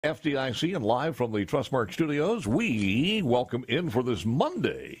FDIC and live from the Trustmark Studios, we welcome in for this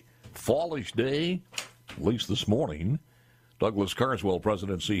Monday, fallish day, at least this morning, Douglas Carswell,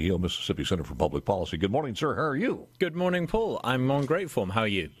 President and CEO, Mississippi Center for Public Policy. Good morning, sir. How are you? Good morning, Paul. I'm on great form. How are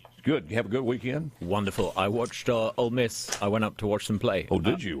you? Good. You have a good weekend? Wonderful. I watched Ole Miss. I went up to watch them play. Oh,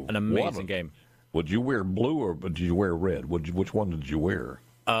 did you? An amazing game. Would you wear blue or did you wear red? Which one did you wear?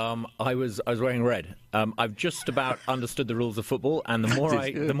 I was wearing red. I've just about understood the rules of football, and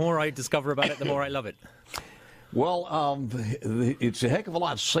the more I discover about it, the more I love it. Well, it's a heck of a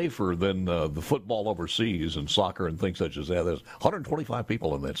lot safer than the football overseas and soccer and things such as that. There's 125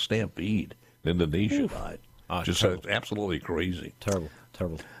 people in that stampede. Indonesia died. Just absolutely crazy. Terrible.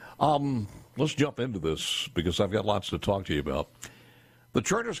 Let's jump into this because I've got lots to talk to you about. The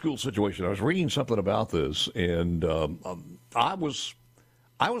charter school situation. I was reading something about this, and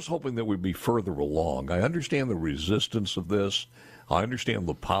I was hoping that we'd be further along. I understand the resistance of this. I understand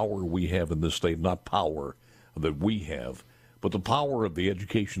the power we have in this state, not power that we have, but the power of the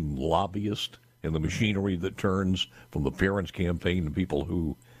education lobbyist and the machinery that turns from the parents' campaign to people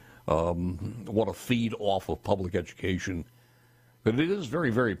who want to feed off of public education. But it is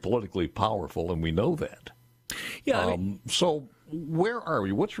very, very politically powerful, and we know that. Yeah. So where are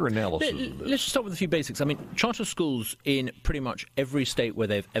we? What's your analysis of this? Let's start with a few basics. I mean, charter schools in pretty much every state where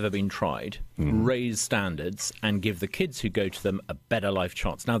they've ever been tried raise standards and give the kids who go to them a better life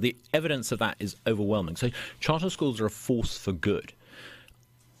chance. Now, the evidence of that is overwhelming. So charter schools are a force for good.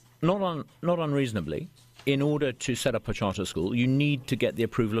 Not unreasonably, in order to set up a charter school, you need to get the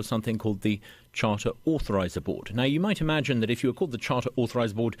approval of something called the Charter Authorizer Board. Now, you might imagine that if you were called the Charter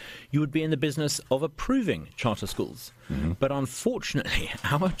Authorizer Board, you would be in the business of approving charter schools. But unfortunately,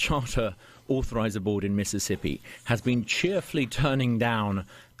 our Charter Authorizer Board in Mississippi has been cheerfully turning down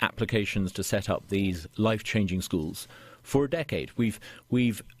applications to set up these life-changing schools for a decade.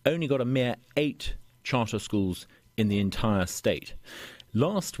 We've only got a mere 8 charter schools in the entire state.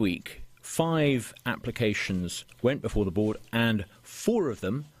 Last week, 5 applications went before the board, and 4 of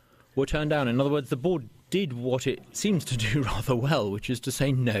them were turned down. In other words, the board did what it seems to do rather well, which is to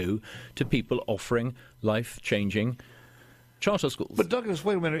say no to people offering life-changing charter schools. But Douglas,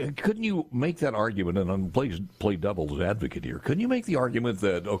 wait a minute. Couldn't you make that argument, and I'm play devil's advocate here, couldn't you make the argument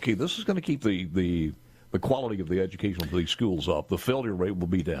that, okay, this is going to keep the quality of the education of these schools up, the failure rate will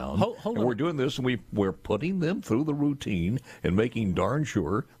be down, hold and on. we're doing this, and we're putting them through the routine and making darn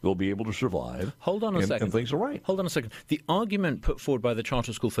sure they'll be able to survive. Hold on a second. And things are right. Hold on a second. The argument put forward by the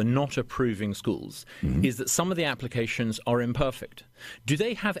charter school for not approving schools is that some of the applications are imperfect. Do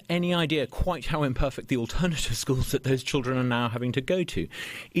they have any idea quite how imperfect the alternative schools that those children are now having to go to?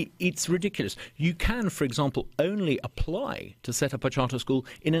 It's ridiculous. You can, for example, only apply to set up a charter school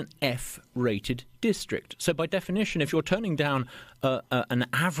in an F-rated district. So by definition, if you're turning down an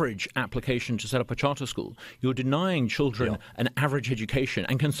average application to set up a charter school, you're denying children an average education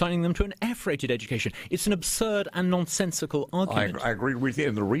and consigning them to an F-rated education. It's an absurd and nonsensical argument. I agree with you.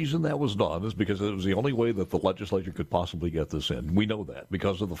 And the reason that was done is because it was the only way that the legislature could possibly get this in. We know that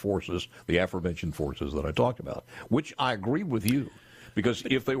because of the forces, the aforementioned forces that I talked about, which I agree with you. Because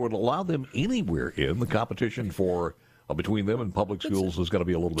if they would allow them anywhere in, the competition for between them and public schools is going to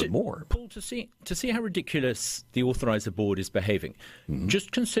be a little bit more. Paul, to see how ridiculous the authorizer board is behaving,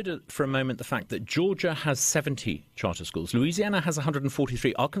 just consider for a moment the fact that Georgia has 70 charter schools, Louisiana has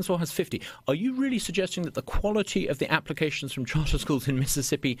 143, Arkansas has 50. Are you really suggesting that the quality of the applications from charter schools in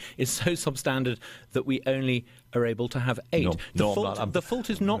Mississippi is so substandard that we only are able to have 8? The fault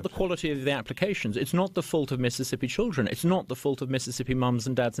is not the quality of the applications. It's not the fault of Mississippi children. It's not the fault of Mississippi mums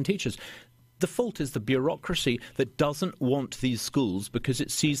and dads and teachers. The fault is the bureaucracy that doesn't want these schools because it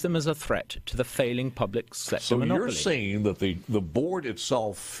sees them as a threat to the failing public sector monopoly. So you're saying that the board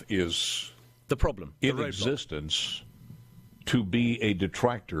itself is the problem in existence to be a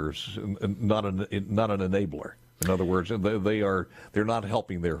detractor, not an enabler. In other words, they're not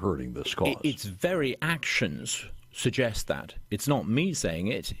helping; they're hurting this cause. Its very actions suggest that. It's not me saying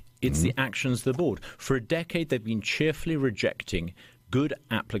it; it's the actions of the board. For a decade, they've been cheerfully rejecting good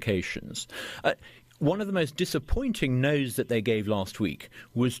applications. One of the most disappointing no's that they gave last week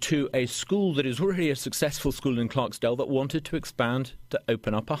was to a school that is already a successful school in Clarksdale that wanted to expand to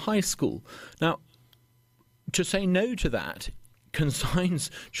open up a high school. Now, to say no to that consigns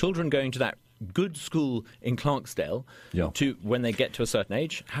children going to that good school in Clarksdale to, when they get to a certain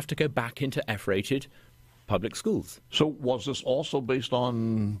age, have to go back into F-rated public schools. So was this also based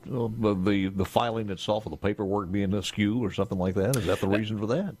on the filing itself, or the paperwork being askew or something like that? Is that the reason for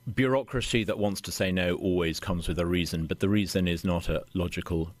that? Bureaucracy that wants to say no always comes with a reason, but the reason is not a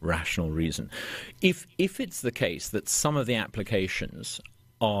logical, rational reason. If it's the case that some of the applications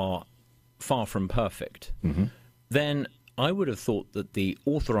are far from perfect, then I would have thought that the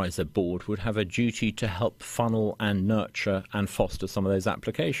authorizer board would have a duty to help funnel and nurture and foster some of those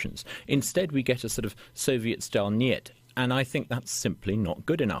applications. Instead, we get a sort of Soviet-style niet, and I think that's simply not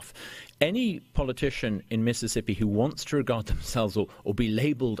good enough. Any politician in Mississippi who wants to regard themselves or be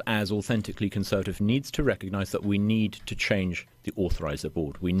labeled as authentically conservative needs to recognize that we need to change the authorizer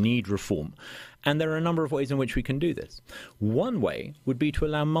board. We need reform. And there are a number of ways in which we can do this. One way would be to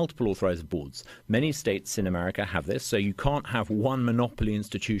allow multiple authorizer boards. Many states in America have this, so you can't have one monopoly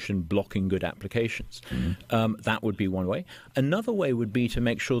institution blocking good applications. That would be one way. Another way would be to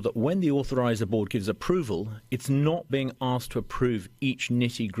make sure that when the authorizer board gives approval, it's not being asked to approve each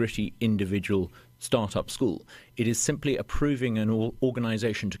nitty-gritty individual startup school. It is simply approving an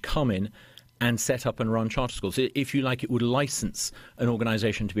organization to come in and set up and run charter schools. If you like, it would license an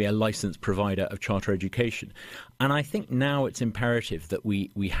organization to be a licensed provider of charter education. And I think now it's imperative that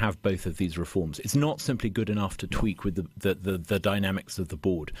we have both of these reforms. It's not simply good enough to tweak with the dynamics of the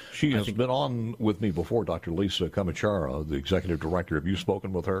board. She has been on with me before, Dr. Lisa Kamachara, the executive director. Have you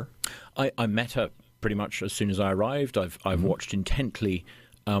spoken with her? I met her pretty much as soon as I arrived. I've watched intently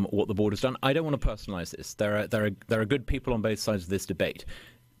what the board has done. I don't want to personalize this. There are good people on both sides of this debate.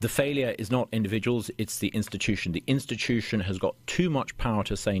 The failure is not individuals, it's the institution. The institution has got too much power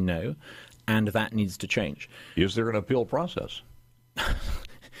to say no, and that needs to change. Is there an appeal process?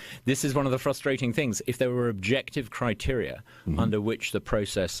 This is one of the frustrating things. If there were objective criteria under which the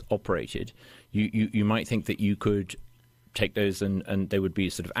process operated, you might think that you could take those and they would be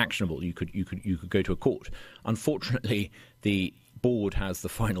sort of actionable. You could go to a court. Unfortunately, the board has the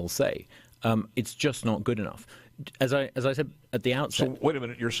final say. It's just not good enough. As I said at the outset. So wait a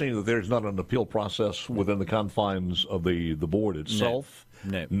minute, you're saying that there's not an appeal process within the confines of the board itself?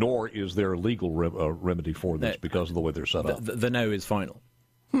 No. Nor is there a legal remedy for this because of the way they're set up? The no is final.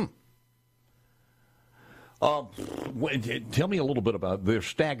 Tell me a little bit about, they're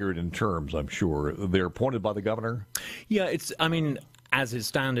staggered in terms, I'm sure. They're appointed by the governor? Yeah, as is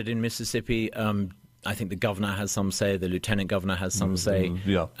standard in Mississippi, I think the governor has some say, the lieutenant governor has some say.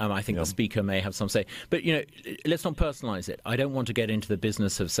 I think the speaker may have some say. But, let's not personalize it. I don't want to get into the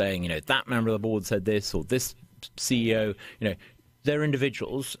business of saying, that member of the board said this or this CEO. They're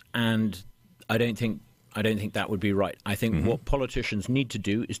individuals, and I don't think that would be right. I think what politicians need to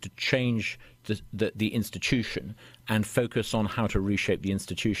do is to change the institution and focus on how to reshape the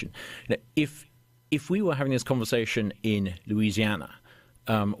institution. If we were having this conversation in Louisiana,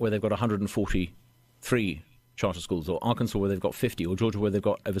 where they've got 143 charter schools, or Arkansas where they've got 50, or Georgia where they've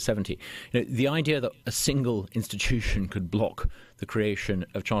got over 70. The idea that a single institution could block the creation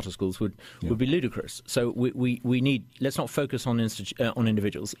of charter schools would be ludicrous. So we need, let's not focus on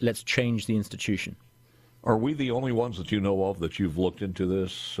individuals. Let's change the institution. Are we the only ones that you know of that you've looked into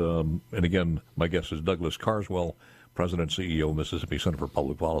this? And again, my guess is Douglas Carswell, President and CEO of Mississippi Center for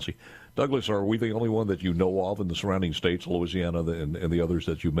Public Policy. Douglas, are we the only one that you know of in the surrounding states, Louisiana and the others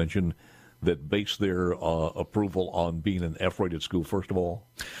that you mentioned, that base their approval on being an F-rated school, first of all?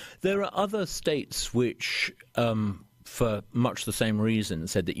 There are other states which, for much the same reason,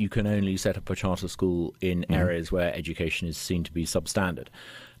 said that you can only set up a charter school in areas where education is seen to be substandard.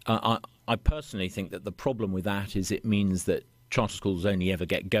 I personally think that the problem with that is it means that charter schools only ever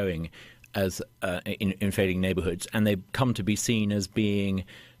get going as in failing neighborhoods, and they come to be seen as being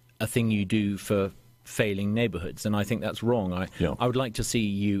a thing you do for failing neighborhoods, and I think that's wrong. I would like to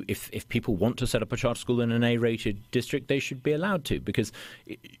see if people want to set up a charter school in an A-rated district, they should be allowed to, because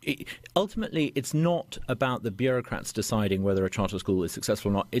ultimately it's not about the bureaucrats deciding whether a charter school is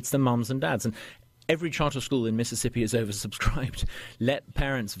successful or not. It's the mums and dads, and every charter school in Mississippi is oversubscribed. Let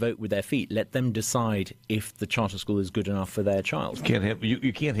parents vote with their feet. Let them decide if the charter school is good enough for their child.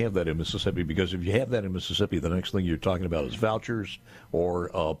 You can't have that in Mississippi, because if you have that in Mississippi, the next thing you're talking about is vouchers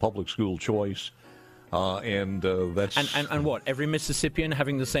or public school choice. That's and what, every Mississippian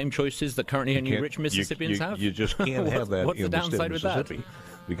having the same choices that currently only rich Mississippians have? You just can't have that what's in the the state of downside with Mississippi, that?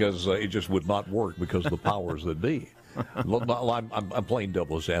 because it just would not work because of the powers that be. I'm playing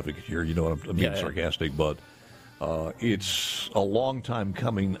devil's advocate here. You know what I'm being sarcastic, but it's a long time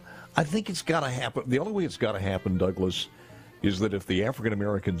coming. I think it's got to happen. The only way it's got to happen, Douglas, is that if the African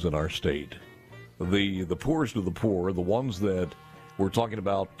Americans in our state, the poorest of the poor, the ones that we're talking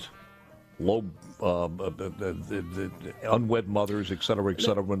about, low unwed mothers, et cetera,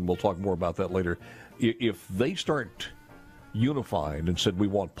 and we'll talk more about that later. If they start unified and said we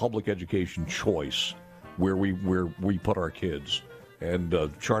want public education choice where we put our kids, and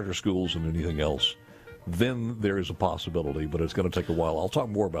charter schools and anything else, then there is a possibility, but it's going to take a while. I'll talk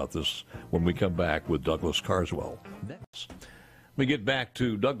more about this when we come back with Douglas Carswell. Next. Let me get back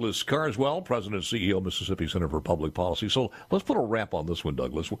to Douglas Carswell, President and CEO of Mississippi Center for Public Policy. So let's put a wrap on this one,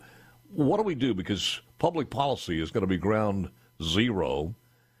 Douglas. What do we do? Because public policy is going to be ground zero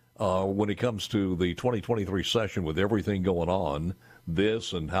when it comes to the 2023 session with everything going on,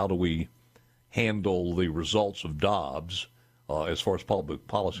 this, and how do we handle the results of Dobbs as far as public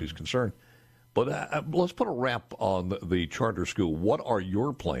policy is concerned. But let's put a wrap on the charter school. What are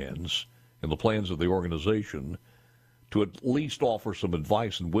your plans and the plans of the organization to at least offer some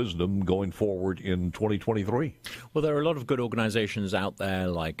advice and wisdom going forward in 2023? Well, there are a lot of good organizations out there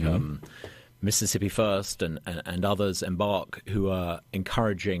like Mississippi First and others, Embark, who are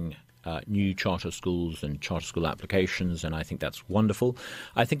encouraging new charter schools and charter school applications, and I think that's wonderful.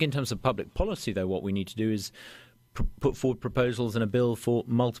 I think in terms of public policy, though, what we need to do is put forward proposals and a bill for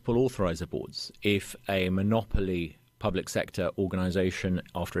multiple authorizer boards. If a monopoly public sector organization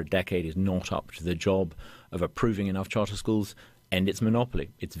after a decade is not up to the job of approving enough charter schools, end its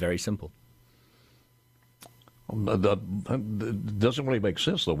monopoly. It's very simple. That doesn't really make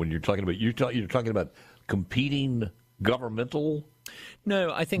sense, though, when you're talking about competing governmental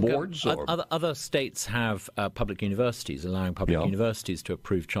No, I think boards. Other states have public universities, allowing public universities to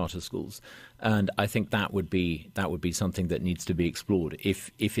approve charter schools, and I think that would be something that needs to be explored.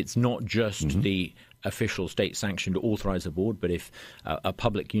 If it's not just the official state-sanctioned authorizer board, but if a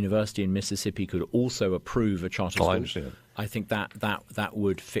public university in Mississippi could also approve a charter school, I understand. I think that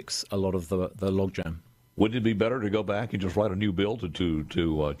would fix a lot of the logjam. Wouldn't it be better to go back and just write a new bill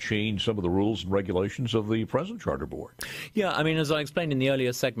to change some of the rules and regulations of the present charter board? Yeah, I mean, as I explained in the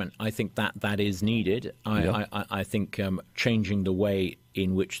earlier segment, I think that is needed. I think changing the way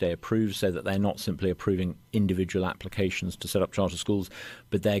in which they approve so that they're not simply approving individual applications to set up charter schools,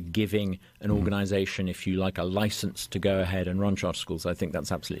 but they're giving an organization, if you like, a license to go ahead and run charter schools. I think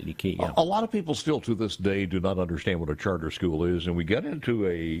that's absolutely key. Yeah. A lot of people still to this day do not understand what a charter school is, and we get into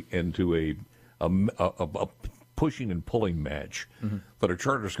a pushing and pulling match. That a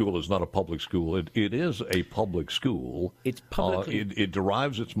charter school is not a public school. It is a public school. It's publicly. It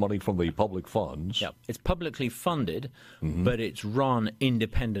derives its money from the public funds. Yeah, it's publicly funded, but it's run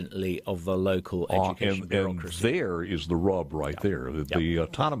independently of the local education bureaucracy. And there is the rub right there. The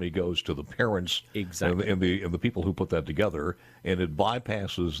autonomy goes to the parents exactly. and the people who put that together, and it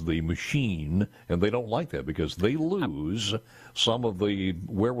bypasses the machine, and they don't like that because they lose some of the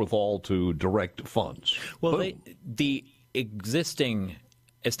wherewithal to direct funds. Well, the existing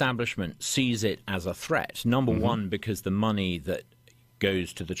establishment sees it as a threat. Number one, because the money that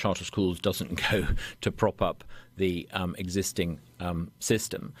goes to the charter schools doesn't go to prop up the existing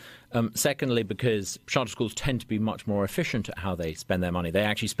system. Secondly, because charter schools tend to be much more efficient at how they spend their money. They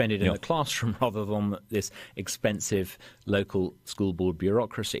actually spend it in the classroom rather than this expensive local school board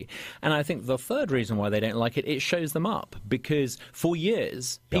bureaucracy. And I think the third reason why they don't like it, it shows them up. Because for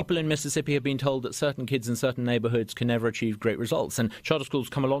years, people in Mississippi have been told that certain kids in certain neighborhoods can never achieve great results. And charter schools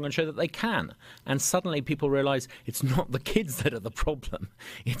come along and show that they can. And suddenly people realize it's not the kids that are the problem.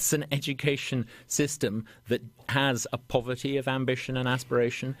 It's an education system that has a poverty of ambition and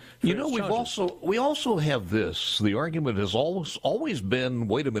aspiration. You know, we also have this. The argument has always been,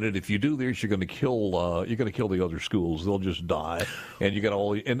 wait a minute, if you do this, you're going to kill the other schools. They'll just die, and you got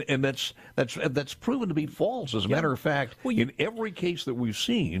all. And that's proven to be false. As a matter of fact, in every case that we've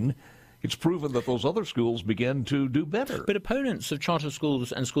seen, it's proven that those other schools began to do better. But opponents of charter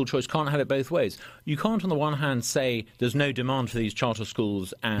schools and school choice can't have it both ways. You can't, on the one hand, say there's no demand for these charter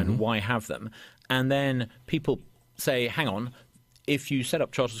schools and why have them, and then people say, hang on, if you set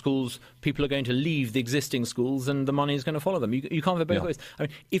up charter schools, people are going to leave the existing schools and the money is going to follow them. You can't have it both ways. I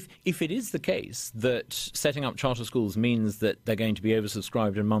mean, if it is the case that setting up charter schools means that they're going to be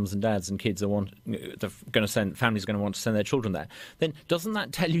oversubscribed and mums and dads and kids families are going to want to send their children there, then doesn't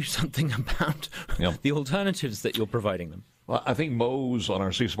that tell you something about the alternatives that you're providing them? Well, I think Mose on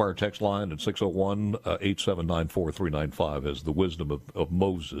our ceasefire text line at 601-879-4395 has the wisdom of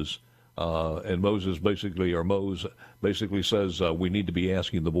Moses. And Mose basically says we need to be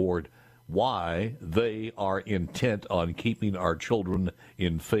asking the board why they are intent on keeping our children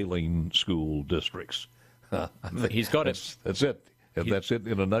in failing school districts. He's got it. That's it. That's it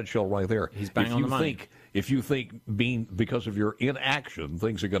in a nutshell right there. He's bang on the money. If you think because of your inaction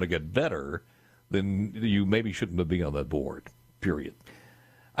things are going to get better, then you maybe shouldn't be on that board, period.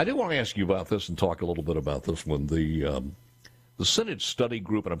 I do want to ask you about this and talk a little bit about this one. The Senate Study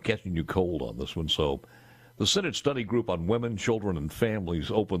Group, and I'm catching you cold on this one, so the Senate Study Group on Women, Children, and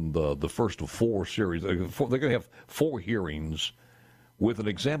Families opened the first of four series. They're going to have 4 hearings with an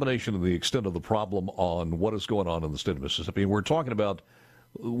examination of the extent of the problem on what is going on in the state of Mississippi. And we're talking about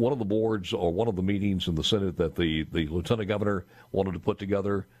one of the boards or one of the meetings in the Senate that the lieutenant governor wanted to put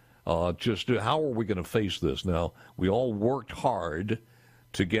together. Just how are we going to face this? Now, we all worked hard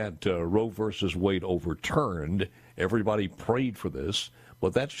to get Roe versus Wade overturned. Everybody prayed for this,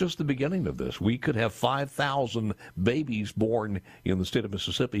 but that's just the beginning of this. We could have 5,000 babies born in the state of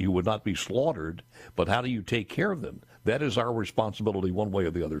Mississippi who would not be slaughtered, but how do you take care of them? That is our responsibility one way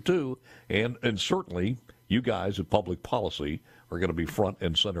or the other, too, and certainly you guys at Public Policy are going to be front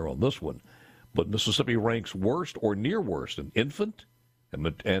and center on this one. But Mississippi ranks worst or near worst in infant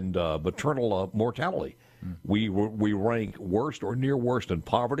and maternal mortality. We rank worst or near worst in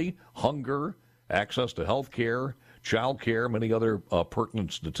poverty, hunger, access to health care, child care, many other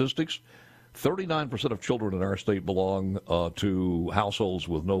pertinent statistics. 39% of children in our state belong to households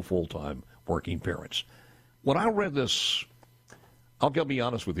with no full-time working parents. When I read this, I'll be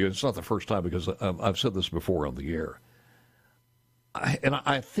honest with you, it's not the first time because I've said this before on the air.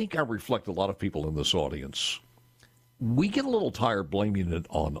 I think I reflect a lot of people in this audience. We get a little tired blaming it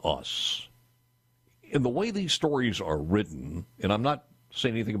on us. In the way these stories are written, and I'm not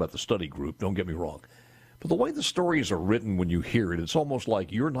saying anything about the study group, don't get me wrong, but the way the stories are written when you hear it, it's almost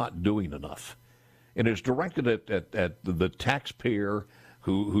like you're not doing enough. And it's directed at the taxpayer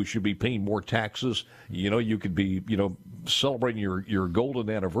who should be paying more taxes. You know, you could be, celebrating your golden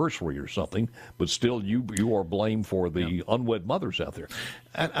anniversary or something, but still you are blamed for the unwed mothers out there.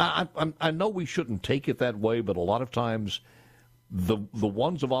 And I know we shouldn't take it that way, but a lot of times the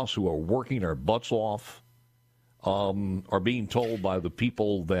ones of us who are working our butts off are being told by the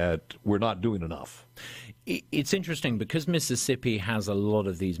people that we're not doing enough. It's interesting because Mississippi has a lot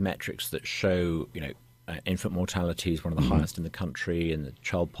of these metrics that show, infant mortality is one of the highest in the country, and the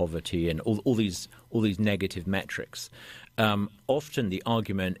child poverty, and all these negative metrics. Often the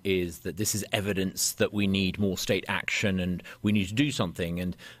argument is that this is evidence that we need more state action and we need to do something,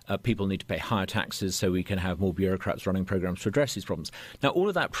 and people need to pay higher taxes so we can have more bureaucrats running programs to address these problems. Now, all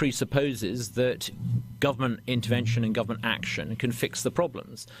of that presupposes that government intervention and government action can fix the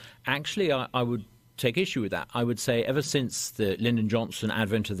problems. Actually, I would take issue with that. I would say ever since the Lyndon Johnson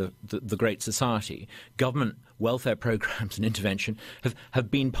advent of the Great Society, government welfare programs and intervention have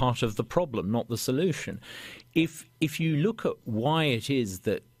been part of the problem, not the solution. If you look at why it is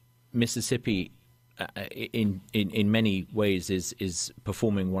that Mississippi in many ways is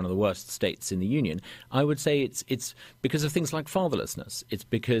performing one of the worst states in the union, I would say it's because of things like fatherlessness. It's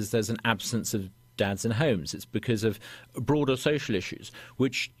because there's an absence of dads in homes. It's because of broader social issues,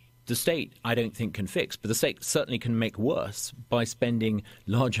 which the state, I don't think, can fix, but the state certainly can make worse by spending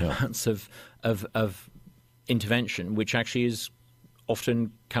large amounts of intervention, which actually is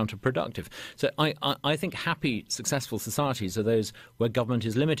often counterproductive. So I think happy, successful societies are those where government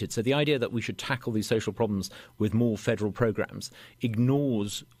is limited. So the idea that we should tackle these social problems with more federal programs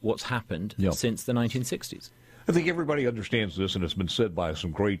ignores what's happened since the 1960s. I think everybody understands this, and it's been said by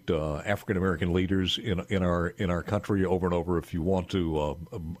some great African American leaders in our country over and over. If you want to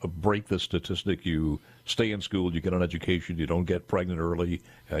break this statistic, you stay in school, you get an education, you don't get pregnant early,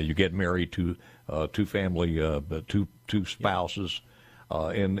 you get married to two spouses,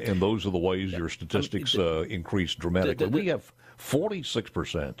 and those are the ways your statistics increase dramatically. We have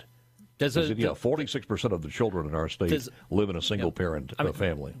 46%. 46% of the children in our state live in a single-parent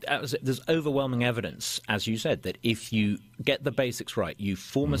family. There's overwhelming evidence, as you said, that if you get the basics right, you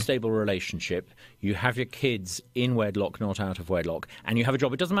form a stable relationship, you have your kids in wedlock, not out of wedlock, and you have a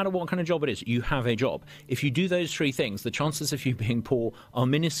job. It doesn't matter what kind of job it is. You have a job. If you do those three things, the chances of you being poor are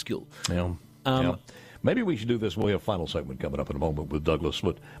minuscule. Maybe we should do this. We have a final segment coming up in a moment with Douglas,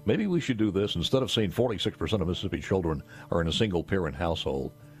 but maybe we should do this. Instead of saying 46% of Mississippi children are in a single-parent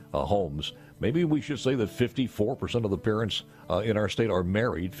household, homes, maybe we should say that 54% of the parents in our state are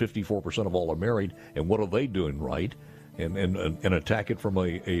married. 54% of all are married, and what are they doing right? And attack it from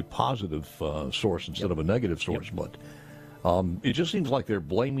a positive source instead of a negative source. But it just seems like they're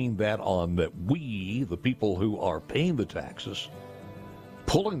blaming that on that we, the people who are paying the taxes,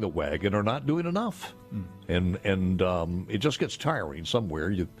 pulling the wagon, are not doing enough. And it just gets tiring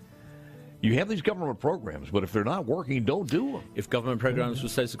somewhere. You have these government programs, but if they're not working, don't do them. If government programs were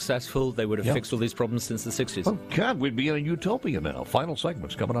so successful, they would have fixed all these problems since the 60s. Oh, God, we'd be in a utopia now. Final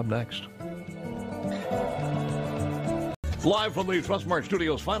segment's coming up next. Live from the Trustmark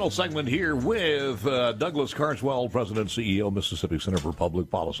Studios, final segment here with Douglas Carswell, President and CEO, Mississippi Center for Public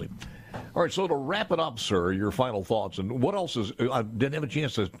Policy. All right, so to wrap it up, sir, your final thoughts. And what else is, I didn't have a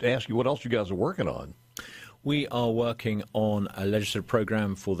chance to ask you what else you guys are working on. We are working on a legislative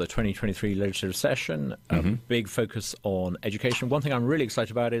program for the 2023 legislative session, a big focus on education. One thing I'm really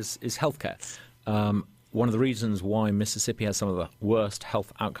excited about is healthcare. one of the reasons why Mississippi has some of the worst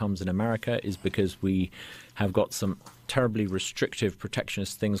health outcomes in America is because we have got some terribly restrictive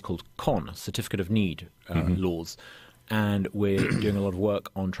protectionist things called CON, Certificate of Need laws. And we're doing a lot of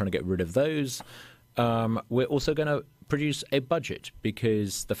work on trying to get rid of those. We're also going to produce a budget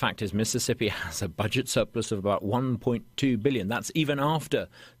because the fact is Mississippi has a budget surplus of about $1.2 billion. That's even after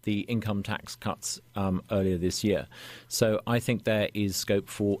the income tax cuts earlier this year. So I think there is scope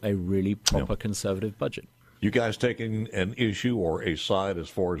for a really proper conservative budget. You guys taking an issue or a side as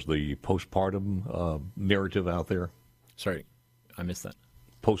far as the postpartum narrative out there? Sorry, I missed that.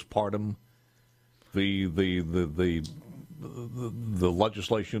 Postpartum, the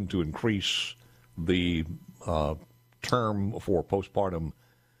legislation to increase the term for postpartum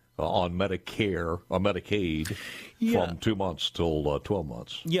on Medicare or Medicaid from 2 months till 12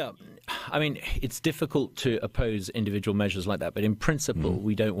 months. Yeah, I mean, it's difficult to oppose individual measures like that, but in principle,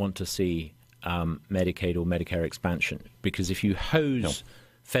 we don't want to see Medicaid or Medicare expansion, because if you hose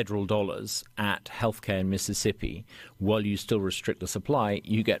federal dollars at healthcare in Mississippi while you still restrict the supply,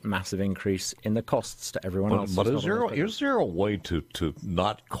 you get massive increase in the costs to everyone else. But is there a way to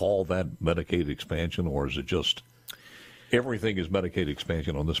not call that Medicaid expansion, or is it just everything is Medicaid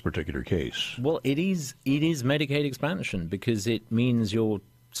expansion on this particular case? Well, it is Medicaid expansion because it means you're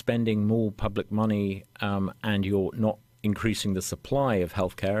spending more public money and you're not increasing the supply of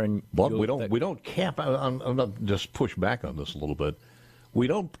healthcare. And but we don't cap. I'm not just push back on this a little bit. We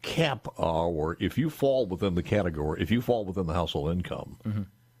don't cap our, if you fall within the category, if you fall within the household income, and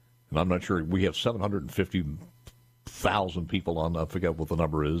I'm not sure, we have 750,000 people on, I forget what the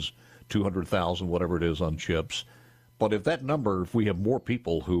number is, 200,000, whatever it is, on CHIPS. But if that number, if we have more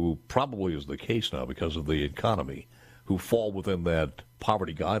people who, probably is the case now because of the economy, who fall within that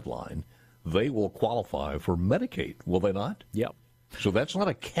poverty guideline, they will qualify for Medicaid, will they not? Yep. So that's not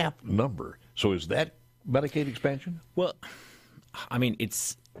a capped number. So is that Medicaid expansion? Well, I mean,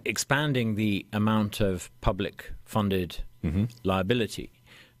 it's expanding the amount of public-funded liability,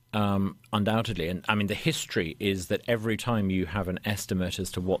 undoubtedly. And, I mean, the history is that every time you have an estimate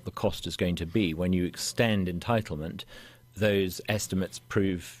as to what the cost is going to be, when you extend entitlement, those estimates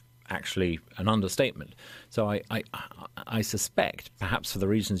prove actually an understatement. So I suspect, perhaps for the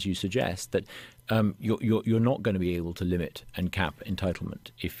reasons you suggest, that you're not going to be able to limit and cap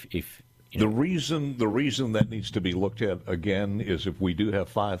entitlement if The reason that needs to be looked at again is if we do have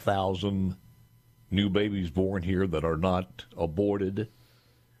 5,000 new babies born here that are not aborted,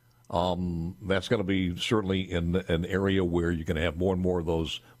 that's going to be certainly in an area where you're going to have more and more of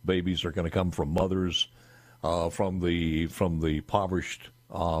those babies are going to come from mothers from the impoverished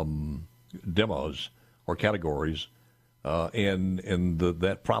demos or categories, and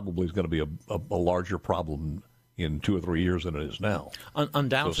that probably is going to be a larger problem in 2 or 3 years than it is now.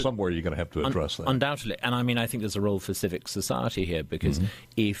 Undoubtedly. So somewhere you're going to have to address that. Undoubtedly. And I mean, I think there's a role for civic society here, because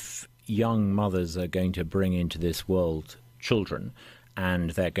if young mothers are going to bring into this world children and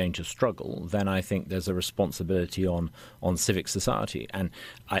they're going to struggle, then I think there's a responsibility on civic society. And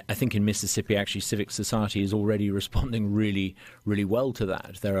I think in Mississippi, actually, civic society is already responding really, really well to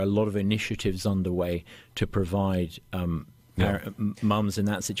that. There are a lot of initiatives underway to provide mums in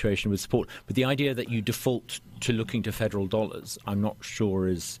that situation with support. But the idea that you default to looking to federal dollars, I'm not sure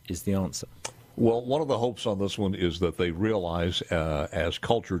is the answer. Well, one of the hopes on this one is that they realize as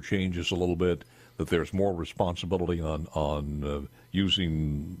culture changes a little bit that there's more responsibility on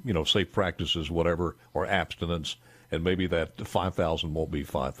using, safe practices, whatever, or abstinence, and maybe that 5,000 won't be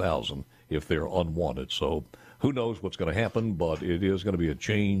 5,000 if they're unwanted. So who knows what's going to happen, but it is going to be a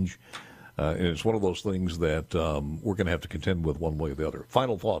change. And it's one of those things that we're going to have to contend with one way or the other.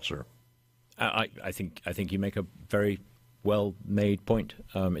 Final thoughts, sir? I think you make a very well-made point.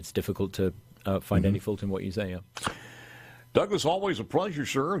 It's difficult to find any fault in what you say. Yeah. Douglas, always a pleasure,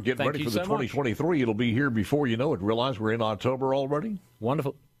 sir. Getting ready for the 2023. Much. It'll be here before you know it. Realize we're in October already.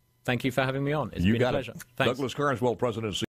 Wonderful. Thank you for having me on. It's been a pleasure. Thanks. Douglas Carswell, President.